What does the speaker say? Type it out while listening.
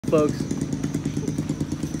folks.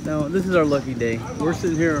 Now, this is our lucky day. We're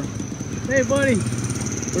sitting here. Hey, buddy.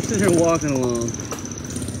 We're sitting here walking along.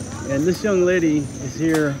 And this young lady is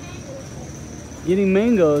here getting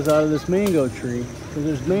mangoes out of this mango tree. Because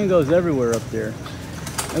there's mangoes everywhere up there.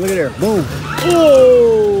 And look at there. Boom.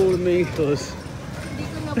 Oh, the mangoes.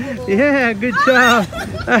 Yeah, good job.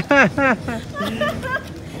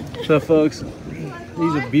 So, folks,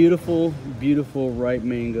 these are beautiful, beautiful ripe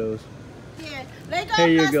mangoes. Here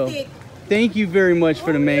you go. Thank you very much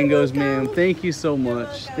for the mangoes, ma'am. Thank you so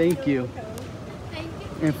much. Thank you.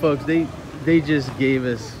 And folks, they just gave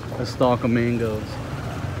us a stalk of mangoes.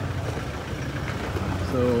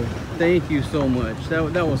 So thank you so much.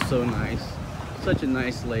 That was so nice. Such a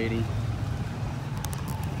nice lady.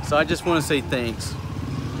 So I just want to say thanks.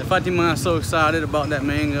 Fatima is so excited about that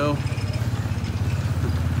mango. So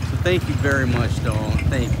thank you very much, dog.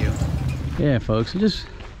 Thank you. Yeah, folks, just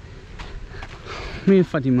me and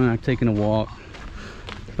Fatima are taking a walk,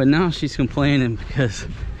 but now she's complaining because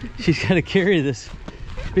she's got to carry this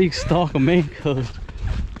big stalk of mangoes.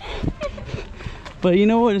 But you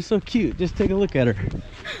know what? It's so cute. Just take a look at her.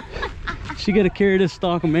 She got to carry this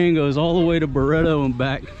stalk of mangoes all the way to Barretto and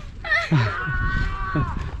back.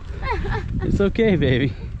 It's okay,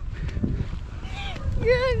 baby.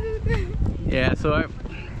 Yeah, so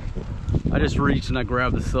I just reached and I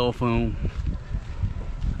grabbed the cell phone.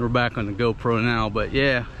 We're back on the GoPro now, but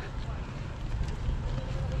yeah,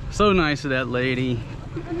 so nice of that lady.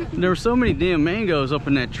 There were so many damn mangoes up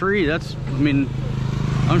in that tree. That's, I mean,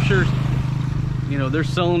 I'm sure, you know, they're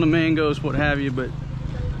selling the mangoes, what have you, but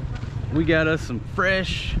we got us some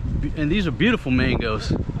fresh, and these are beautiful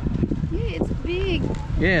mangoes. Yeah, it's big.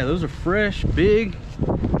 Yeah, those are fresh, big,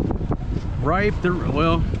 ripe. They're,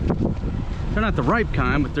 well, they're not the ripe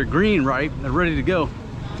kind, but they're green ripe. They're ready to go.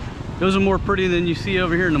 Those are more pretty than you see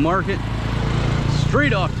over here in the market.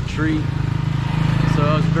 Straight off the tree. So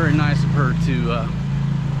it was very nice of her to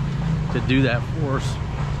do that for us.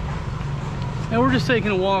 And we're just taking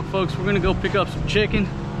a walk, folks. We're gonna go pick up some chicken.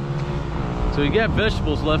 So we got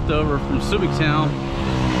vegetables left over from Subic town.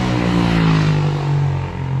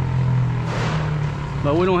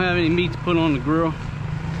 But we don't have any meat to put on the grill.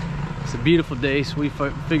 It's a beautiful day, so we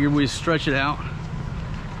figured we'd stretch it out.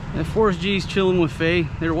 And Forrest G's chilling with Faye.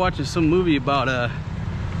 They were watching some movie about,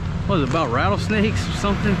 what was it, about rattlesnakes or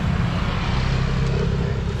something?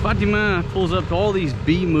 Fatima pulls up all these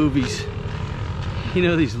B movies. You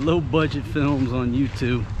know, these low budget films on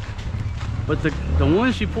YouTube. But the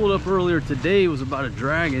one she pulled up earlier today was about a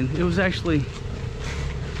dragon. It was actually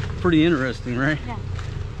pretty interesting, right? Yeah.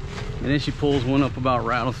 And then she pulls one up about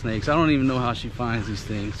rattlesnakes. I don't even know how she finds these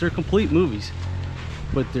things. They're complete movies,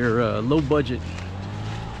 but they're low budget.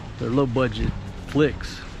 They're low budget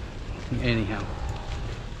flicks, anyhow.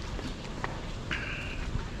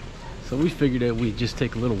 So we figured that we'd just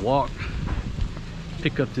take a little walk,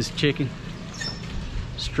 pick up this chicken,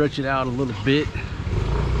 stretch it out a little bit.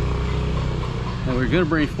 And we're gonna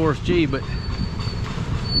bring Forrest G, but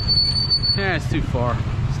yeah, it's too far.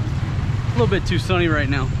 It's a little bit too sunny right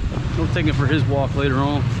now. We'll take him for his walk later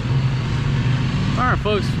on. All right,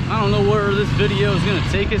 folks, I don't know where this video is gonna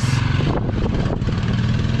take us,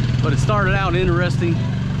 but it started out interesting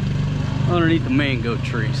underneath the mango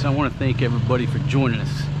tree. So I want to thank everybody for joining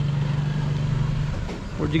us.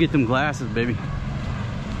 Where'd you get them glasses, baby?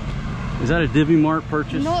 Is that a Divvy Mart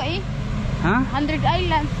purchase? No, eh? Huh? 100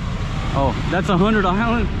 Island. Oh, that's 100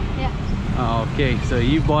 Island? Yeah. Oh, okay, so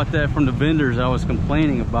you bought that from the vendors I was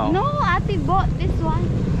complaining about. No, Ate bought this one.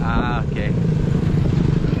 Ah, okay.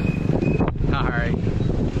 All right.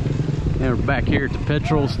 Now we're back here at the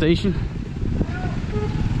petrol station.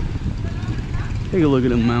 Take a look at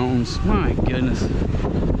the mountains. My goodness.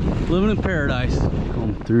 Living in paradise.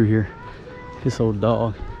 Coming through here. This old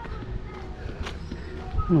dog.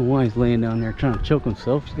 I don't know why he's laying down there trying to choke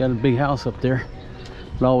himself. He's got a big house up there.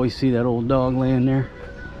 But I always see that old dog laying there.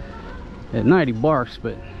 At night he barks,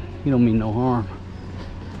 but he don't mean no harm.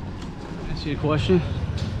 Ask you a question.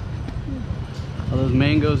 Are those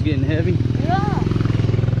mangoes getting heavy? Yeah.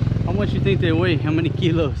 How much you think they weigh? How many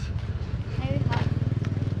kilos? Maybe half.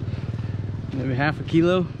 Maybe half a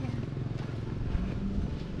kilo?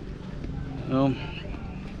 Yeah. Well,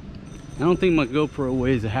 I don't think my GoPro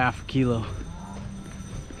weighs a half a kilo.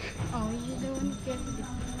 Oh, you don't want to carry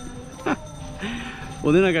this.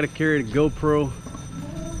 Well, then I gotta carry the GoPro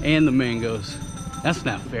and the mangoes. That's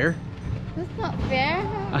not fair. That's not fair.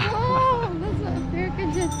 Oh, that's not fair.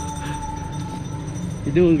 Could just...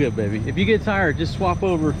 You're doing good, baby. If you get tired, just swap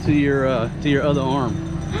over to your other arm.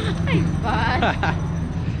 I'm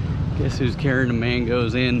fine. Guess who's carrying the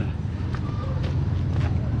mangoes and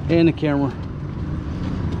the camera?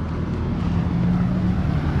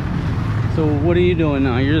 So what are you doing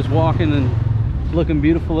now? You're just walking and looking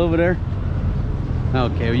beautiful over there?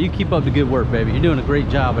 Okay, well, you keep up the good work, baby. You're doing a great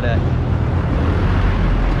job of that.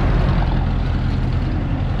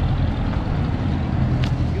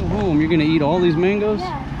 Go home, you're gonna eat all these mangoes?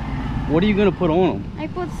 Yeah. What are you gonna put on them? I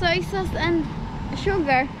put soy sauce and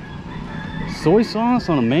sugar. Soy sauce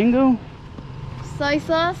on a mango? Soy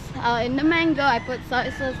sauce in the mango. I put soy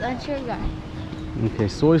sauce and sugar. Okay,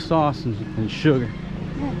 soy sauce and sugar.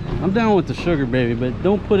 I'm down with the sugar, baby, but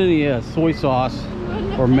don't put any soy sauce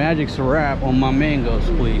or magic syrup on my mangoes,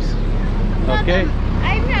 please. Okay?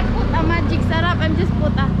 I'm not put a magic syrup. I'm just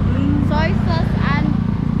put a soy sauce and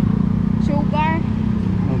sugar.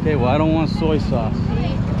 Okay, well, I don't want soy sauce.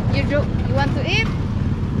 You want to eat?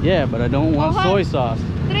 Yeah, but I don't want soy sauce.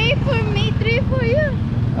 3 for me, 3 for you.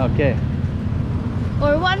 Okay.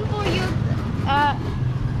 Or 1 for you,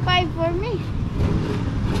 5 for me.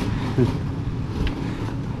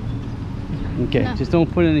 Okay, No. just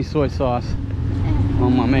don't put any soy sauce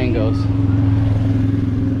on my mangoes.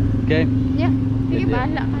 Okay? Yeah, Good sige, deal.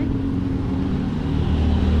 bahala ka.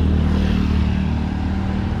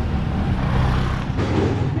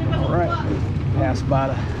 All right. Passed by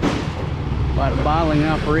the bottling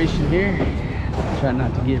operation here. Try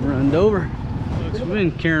not to get runned over. Folks, we've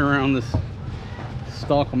been carrying around this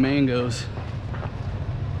stalk of mangoes,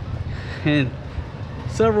 and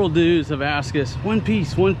several dudes have asked us, one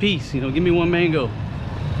piece, you know, give me one mango,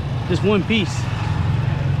 just one piece.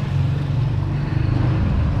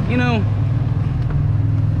 You know,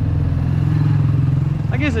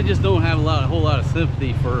 I guess I just don't have a whole lot of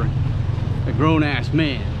sympathy for a grown-ass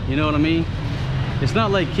man, you know what I mean? It's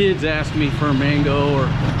not like kids ask me for a mango, or,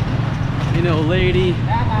 you know, lady.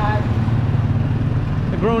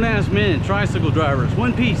 The grown-ass men, tricycle drivers,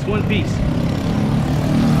 one piece.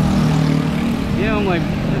 Yeah, I'm like,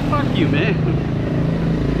 fuck you, man.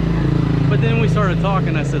 But then we started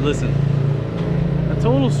talking. I said, listen, a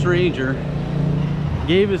total stranger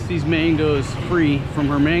gave us these mangoes free from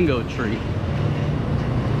her mango tree.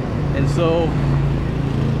 And so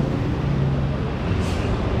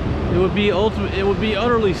it would be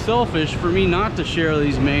utterly selfish for me not to share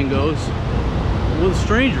these mangoes with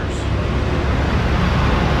strangers.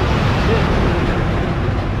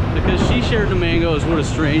 Because she shared the mangoes with a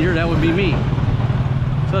stranger, that would be me.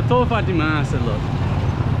 So I told Fatima, I said, look,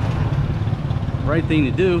 right thing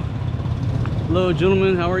to do. Hello,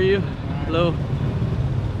 gentlemen, how are you? Hello.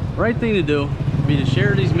 Right thing to do would be to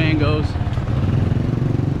share these mangoes.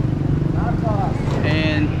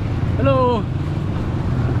 And, hello.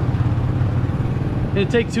 And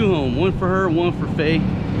take 2 home, 1 for her, 1 for Faye.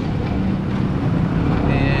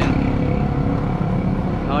 And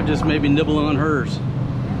I'll just maybe nibble on hers.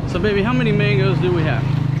 So baby, how many mangoes do we have?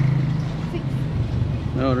 6.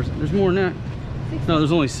 No, there's more than that. 6. No,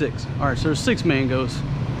 there's only 6. All right, so there's 6 mangoes.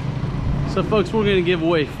 So folks, we're gonna give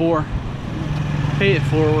away 4. Pay it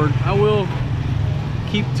forward. I will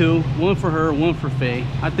keep 2, 1 for her, 1 for Faye.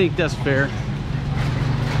 I think that's fair,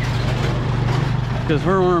 because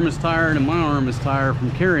her arm is tired and my arm is tired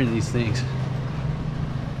from carrying these things.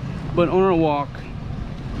 But on our walk,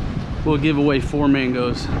 we'll give away 4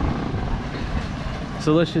 mangoes.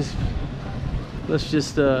 So let's just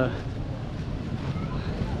of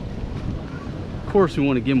course we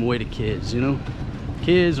want to give them away to kids, you know,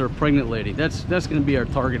 kids or pregnant lady. That's going to be our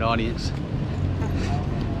target audience.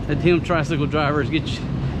 At them tricycle drivers,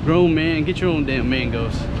 grown man, get your own damn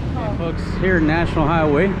mangoes. Okay, folks, here at National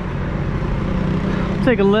Highway,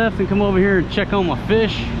 take a left and come over here and check on my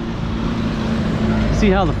fish, see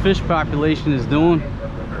how the fish population is doing.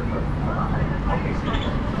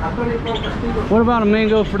 What about a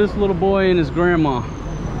mango for this little boy and his grandma?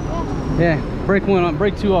 Yeah, break 1 off,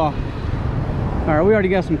 break 2 off. All right, we already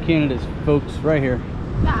got some candidates, folks, right here.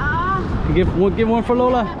 You give 1 for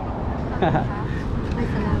Lola.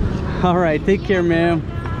 All right, take care, ma'am.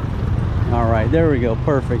 All right, there we go,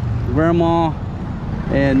 perfect. Grandma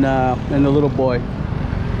and the little boy.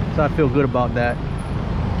 So I feel good about that.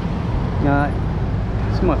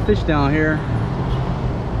 See my fish down here.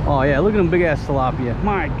 Oh yeah, look at them big ass tilapia.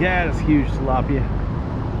 My God, it's huge tilapia.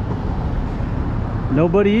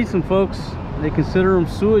 Nobody eats them, folks. They consider them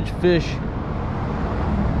sewage fish.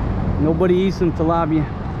 Nobody eats them tilapia.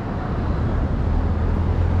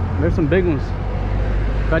 There's some big ones.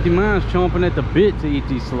 Fatima's chomping at the bit to eat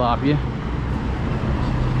these tilapia,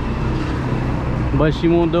 but she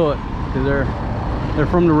won't do it because they're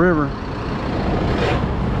from the river.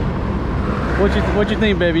 What you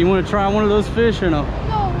think, baby? You want to try one of those fish or no?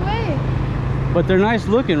 No way. But they're nice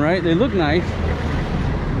looking, right? They look nice.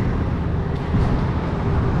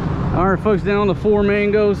 All right, folks, down to 4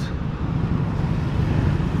 mangoes.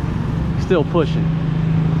 still pushing.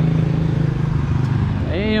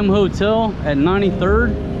 AM Hotel at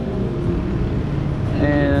 93rd.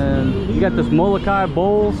 And you got this Molokai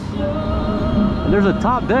Bowls. And there's a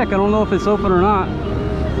top deck. I don't know if it's open or not.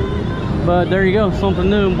 But there you go. Something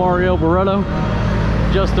new in Barrio, Barretto.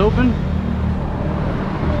 Just opened.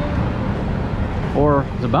 Or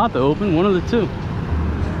it's about to open. One of the two.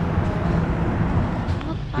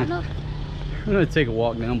 I'm going to take a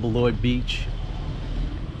walk down Beloit Beach.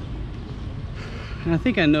 And I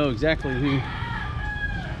think I know exactly who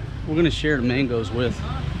we're going to share the mangoes with.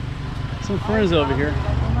 Some friends over here.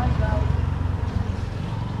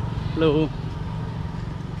 Hello.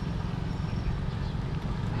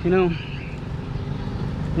 You know,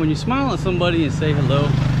 when you smile at somebody and say hello,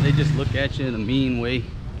 they just look at you in a mean way.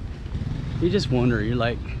 You just wonder. You're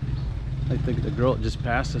like the girl that just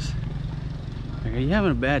passed us. Like, are you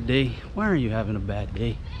having a bad day? Why are you having a bad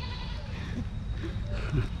day?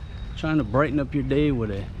 Trying to brighten up your day with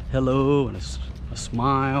a hello and a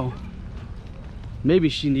smile. Maybe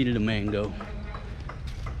she needed a mango.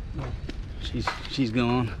 She's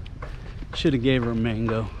gone. Should have gave her a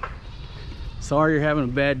mango. Sorry you're having a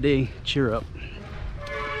bad day. Cheer up.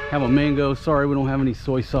 Have a mango. Sorry we don't have any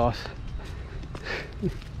soy sauce.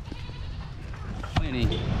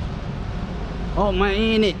 Plenty. Oh my,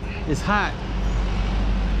 ain't it? It's hot.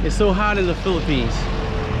 It's so hot in the Philippines.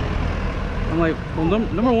 I'm like, well,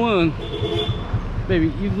 number one,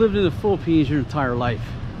 baby, you've lived in the Philippines your entire life.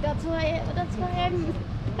 That's why I'm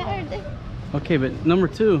tired. Okay, but number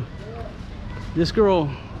two, this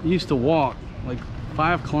girl used to walk like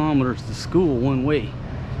 5 kilometers to school one way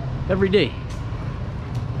every day.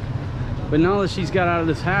 But now that she's got out of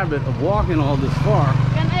this habit of walking all this far.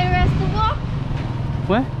 Can I rest to walk?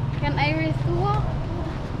 What? Can I rest to walk?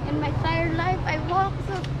 In my tired life I walk,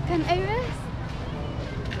 so can I rest?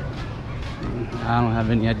 I don't have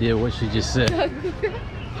any idea what she just said.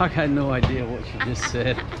 I got no idea what she just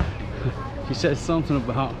said. She said something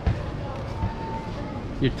about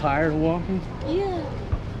you're tired of walking? Yeah.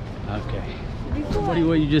 Okay. Before.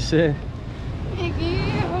 What you just said?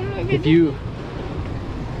 If you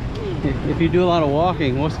do a lot of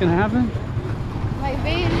walking, what's gonna happen? My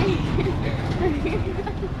belly.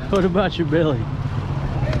 What about your belly?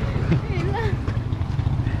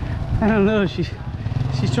 I don't know.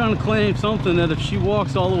 She's trying to claim something that if she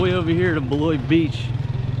walks all the way over here to Beloit Beach,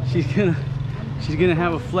 she's gonna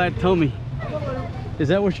have a flat tummy. Is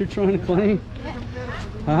that what you're trying to claim? Yeah.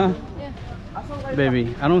 Huh? Yeah.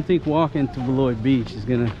 Baby, I don't think walking to Beloit Beach is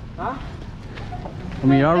gonna. I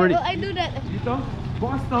mean, you're already. I do that.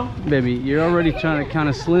 Baby, you're already trying to kind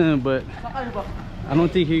of slim, but I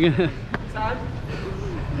don't think you're gonna.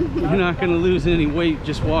 You're not gonna lose any weight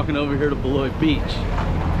just walking over here to Beloit Beach.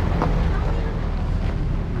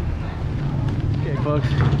 Okay, folks.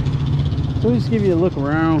 So we'll just give you a look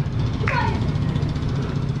around.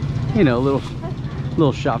 You know,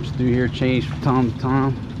 little shops through here change from time to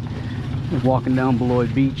time. We're walking down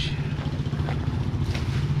Beloit Beach.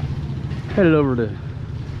 Headed over to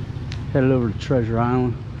Treasure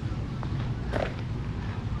Island.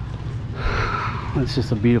 It's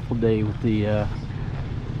just a beautiful day with the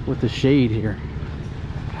shade here.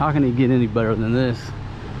 How can it get any better than this?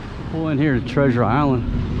 Pull in here to Treasure Island,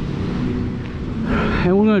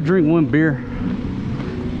 and we're gonna drink one beer,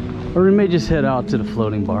 or we may just head out to the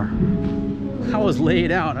floating bar. I was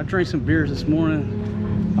laid out. I drank some beers this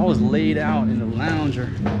morning. I was laid out in the lounger.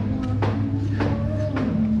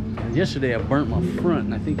 Yesterday I burnt my front,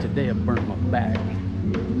 and I think today I burnt my back.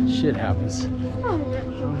 Shit happens.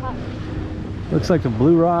 Looks like the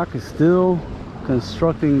Blue Rock is still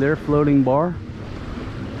constructing their floating bar.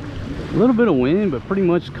 A little bit of wind, but pretty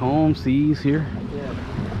much calm seas here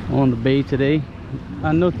on the bay today.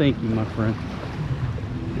 No thank you, my friend.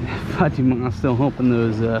 Fatima's still humping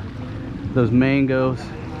those mangoes.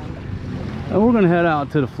 And we're gonna head out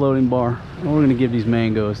to the floating bar, and we're gonna give these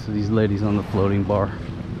mangoes to these ladies on the floating bar.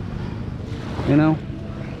 You know,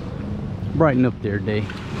 brighten up their day.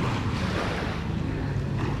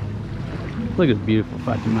 Look at this beautiful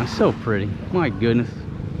Fatima, so pretty. My goodness.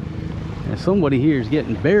 And somebody here is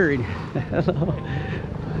getting buried. Hello.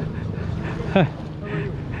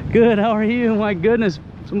 Good, how are you? My goodness,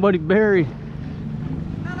 somebody buried.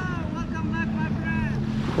 Hello, welcome back, my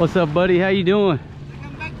friend. What's up, buddy? How you doing?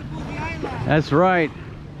 Welcome back to Pussy Island. That's right.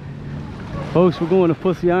 Folks, we're going to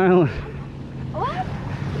Pussy Island. What?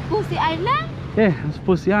 Pussy Island? Yeah, it's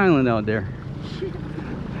Pussy Island out there.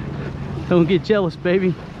 Don't get jealous,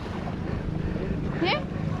 baby. Here?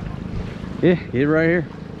 Yeah, get right here.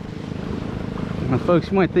 Now, folks,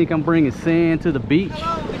 you might think I'm bringing sand to the beach.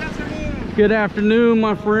 Hello, good afternoon. Good afternoon,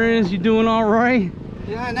 my friends. You doing all right?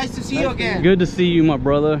 Yeah, nice to see you again. Good to see you, my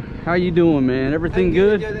brother. How you doing, man? Everything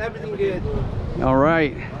good? Everything good. All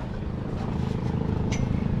right.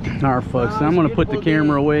 All right, folks. I'm gonna put the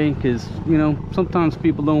camera away because you know sometimes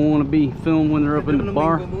people don't want to be filmed when they're up in the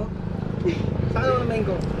bar.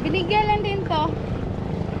 Binigyan lang din to.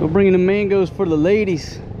 We're bringing the mangoes for the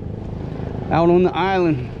ladies out on the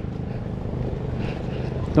island.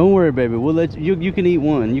 Don't worry, baby. We'll let you. You can eat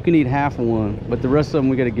one. You can eat half of one, but the rest of them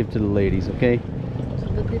we gotta give to the ladies. Okay?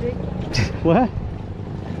 What?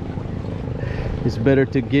 It's better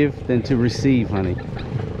to give than to receive, honey.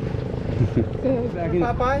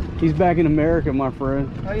 He's back in America, my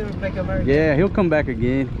friend. Oh, you're back in America? Yeah, he'll come back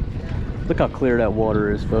again. Look how clear that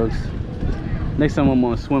water is, folks. Next time I'm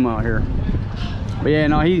gonna swim out here. But yeah,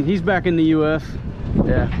 no, he's back in the US.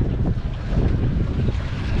 Yeah.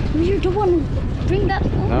 You're the one who bring that.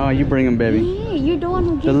 Oh, you bring them, baby. Yeah, you're the one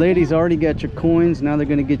who The ladies already got your coins. Now they're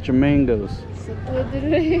gonna get your mangoes.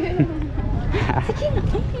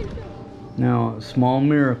 Now, a small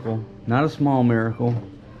miracle, not a small miracle,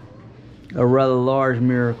 a rather large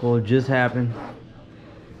miracle just happened.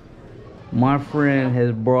 My friend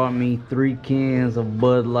has brought me 3 cans of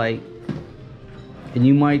Bud Light. And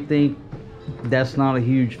you might think that's not a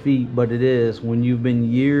huge feat, but it is. When you've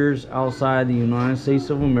been years outside the United States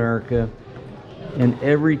of America, in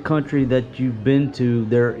every country that you've been to,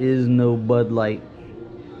 there is no Bud Light.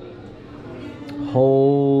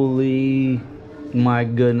 Holy my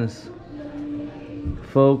goodness.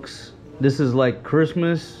 Folks, this is like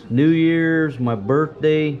Christmas, New Year's, my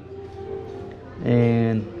birthday,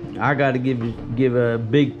 and I got to give a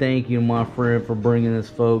big thank you to my friend for bringing this,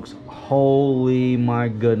 folks. Holy my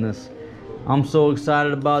goodness. I'm so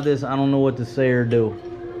excited about this. I don't know what to say or do.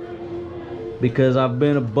 Because I've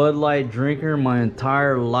been a Bud Light drinker my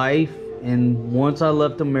entire life. And once I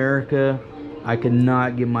left America, I could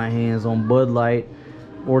not get my hands on Bud Light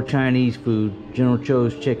or Chinese food. General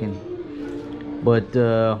Tso's chicken. But,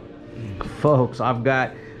 folks, I've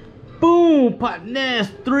got... Boom! Partners,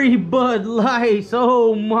 3 Bud Lights.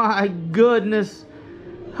 Oh my goodness.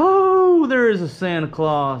 Oh, there is a Santa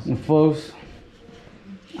Claus. And folks,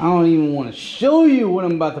 I don't even want to show you what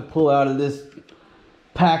I'm about to pull out of this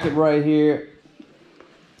packet right here.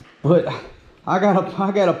 But I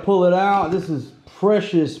gotta pull it out. This is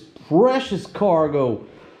precious, precious cargo.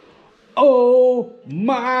 Oh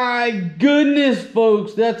my goodness,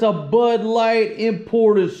 folks. That's a Bud Light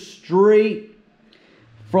imported straight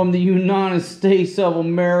from the United States of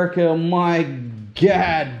America. My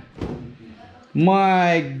God.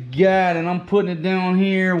 My God. And I'm putting it down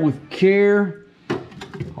here with care.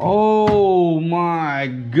 Oh my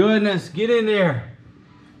goodness. Get in there.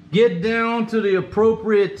 Get down to the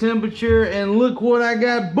appropriate temperature. And look what I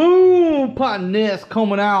got. Boom. Pot nest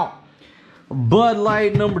coming out. Bud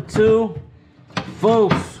Light number 2.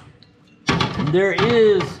 Folks, there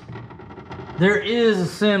is a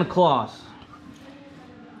Santa Claus.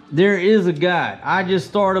 There is a God. I just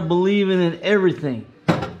started believing in everything.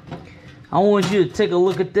 I want you to take a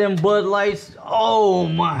look at them Bud Lights. Oh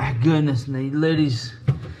my goodness, ladies,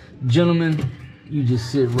 gentlemen, you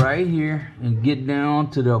just sit right here and get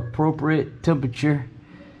down to the appropriate temperature.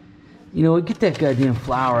 You know what? Get that goddamn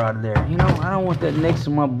flour out of there. You know, I don't want that next to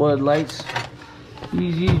my Bud Lights.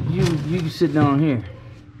 You can sit down here.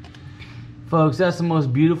 Folks, that's the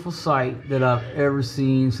most beautiful sight that I've ever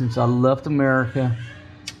seen since I left America.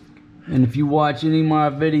 And if you watch any of my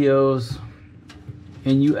videos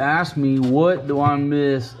and you ask me what do I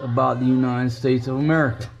miss about the United States of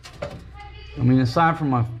America, I mean, aside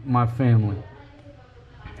from my family,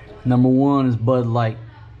 number 1 is Bud Light.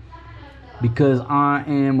 Because I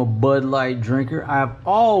am a Bud Light drinker. I've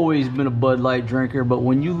always been a Bud Light drinker, but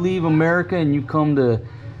when you leave America and you come to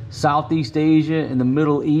Southeast Asia and the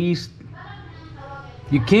Middle East,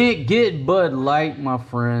 you can't get Bud Light, my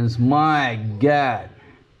friends. My God.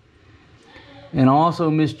 And I also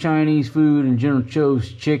miss Chinese food and General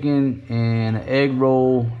Tso's chicken and egg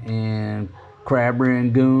roll and crab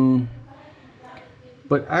rangoon.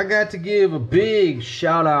 But I got to give a big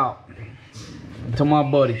shout out to my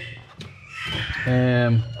buddy.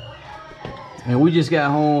 And we just got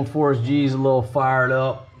home. Forrest G's a little fired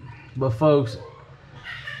up. But folks,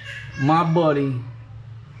 my buddy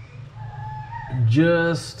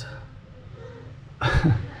just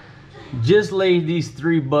laid these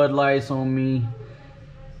 3 Bud Lights on me.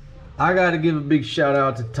 I gotta give a big shout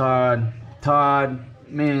out to Todd. Todd,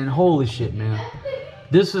 man, holy shit, man.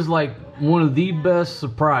 This is like one of the best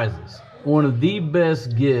surprises. One of the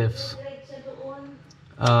best gifts.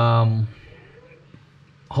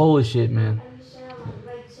 Holy shit, man.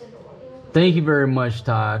 Thank you very much,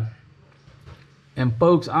 Todd. And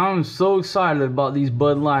folks, I'm so excited about these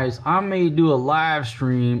Bud Lights. I may do a live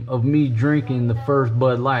stream of me drinking the first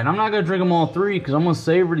Bud Light. I'm not gonna drink them all three because I'm gonna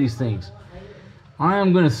savor these things. I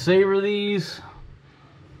am gonna savor these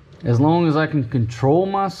as long as I can control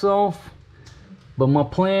myself. But my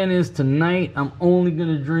plan is tonight, I'm only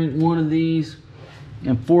gonna drink one of these.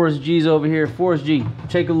 And Forrest G's over here. Forrest G,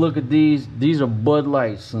 take a look at these. These are Bud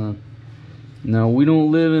Lights, son. Now, we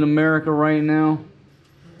don't live in America right now,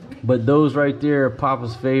 but those right there are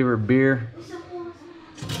Papa's favorite beer.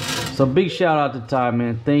 So big shout out to Todd,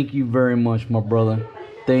 man. Thank you very much, my brother.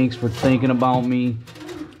 Thanks for thinking about me,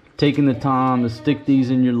 taking the time to stick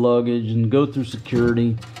these in your luggage and go through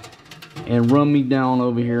security and run me down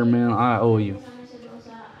over here, man. I owe you.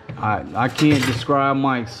 I can't describe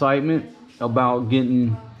my excitement about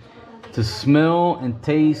getting to smell and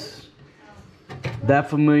taste that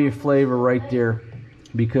familiar flavor right there,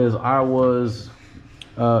 because I was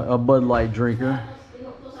a Bud Light drinker,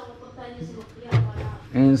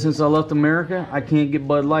 and since I left America, I can't get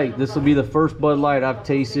Bud Light. This will be the first Bud Light I've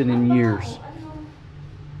tasted in years,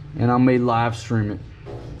 and I may live stream it.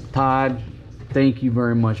 Todd, thank you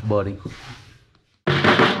very much, buddy.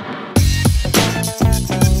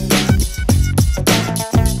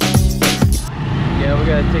 Yeah, we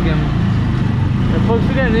gotta take him. And folks,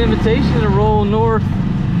 we got an invitation to roll north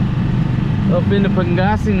up into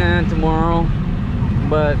Pangasinan tomorrow.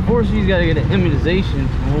 But Forrest G's gotta get an immunization.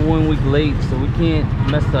 We're 1 week late, so we can't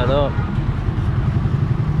mess that up.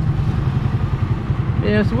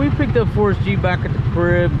 Yeah, so we picked up Forrest G back at the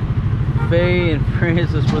crib. Faye and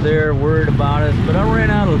Francis were there worried about us, but I ran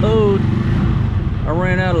out of load.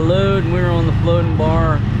 And we were on the floating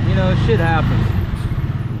bar. You know, shit happens.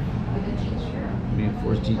 Me and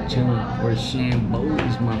Forrest G chilling for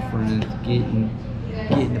Shamboli's, my friends, getting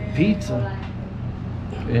the pizza.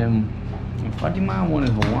 And Fatima wanted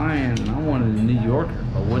Hawaiian and I wanted a New Yorker.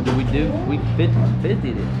 But what did? We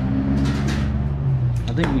 50-50'd it.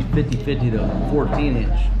 I think we 50-50'd a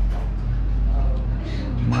 14-inch.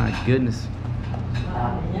 My goodness.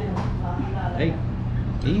 Hey,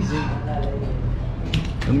 easy.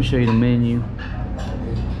 Let me show you the menu.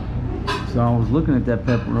 So I was looking at that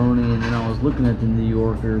pepperoni and then I was looking at the New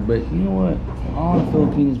Yorker, but you know what? All the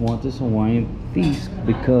Filipinos want this Hawaiian feast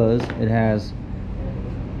because it has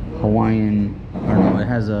it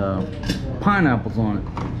has pineapples on it.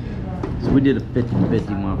 So we did a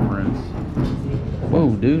 50-50, my friends.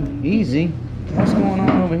 Whoa, dude, easy. What's going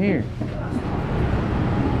on over here?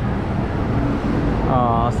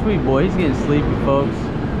 Aw, sweet boy, he's getting sleepy, folks.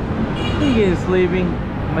 He's getting sleepy,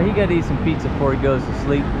 but he gotta eat some pizza before he goes to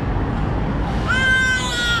sleep.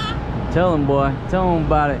 Tell him, boy, tell him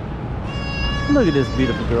about it. Look at this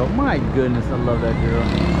beautiful girl. My goodness, I love that girl.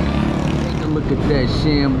 Take a look at that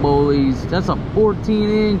Shamboli's. That's a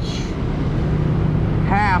 14-inch,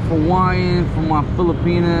 half Hawaiian for my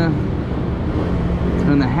Filipina,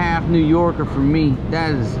 and a half New Yorker for me.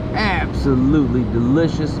 That is absolutely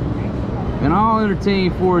delicious. And I'll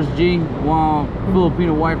entertain Forrest G while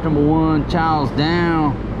Filipina wife number one chows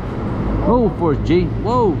down. Oh, Forrest G.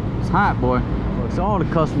 Whoa, it's hot, boy. So all the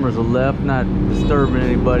customers are left, not disturbing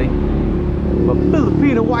anybody. But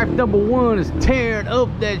Filipina wife number one is tearing up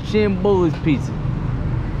that Shamboli's pizza.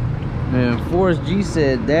 And Forrest G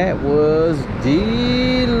said that was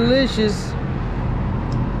delicious.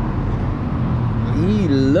 He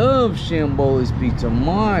loves Shamboli's pizza.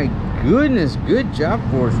 My goodness, good job,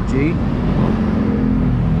 Forrest G.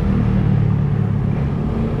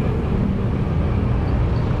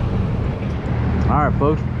 All right,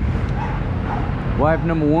 folks. Wife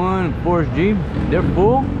number one, Forrest G, they're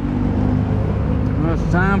full. Well,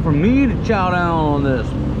 it's time for me to chow down on this.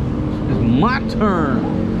 It's my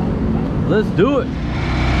turn. Let's do it.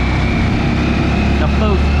 Now,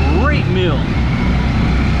 folks, great meal.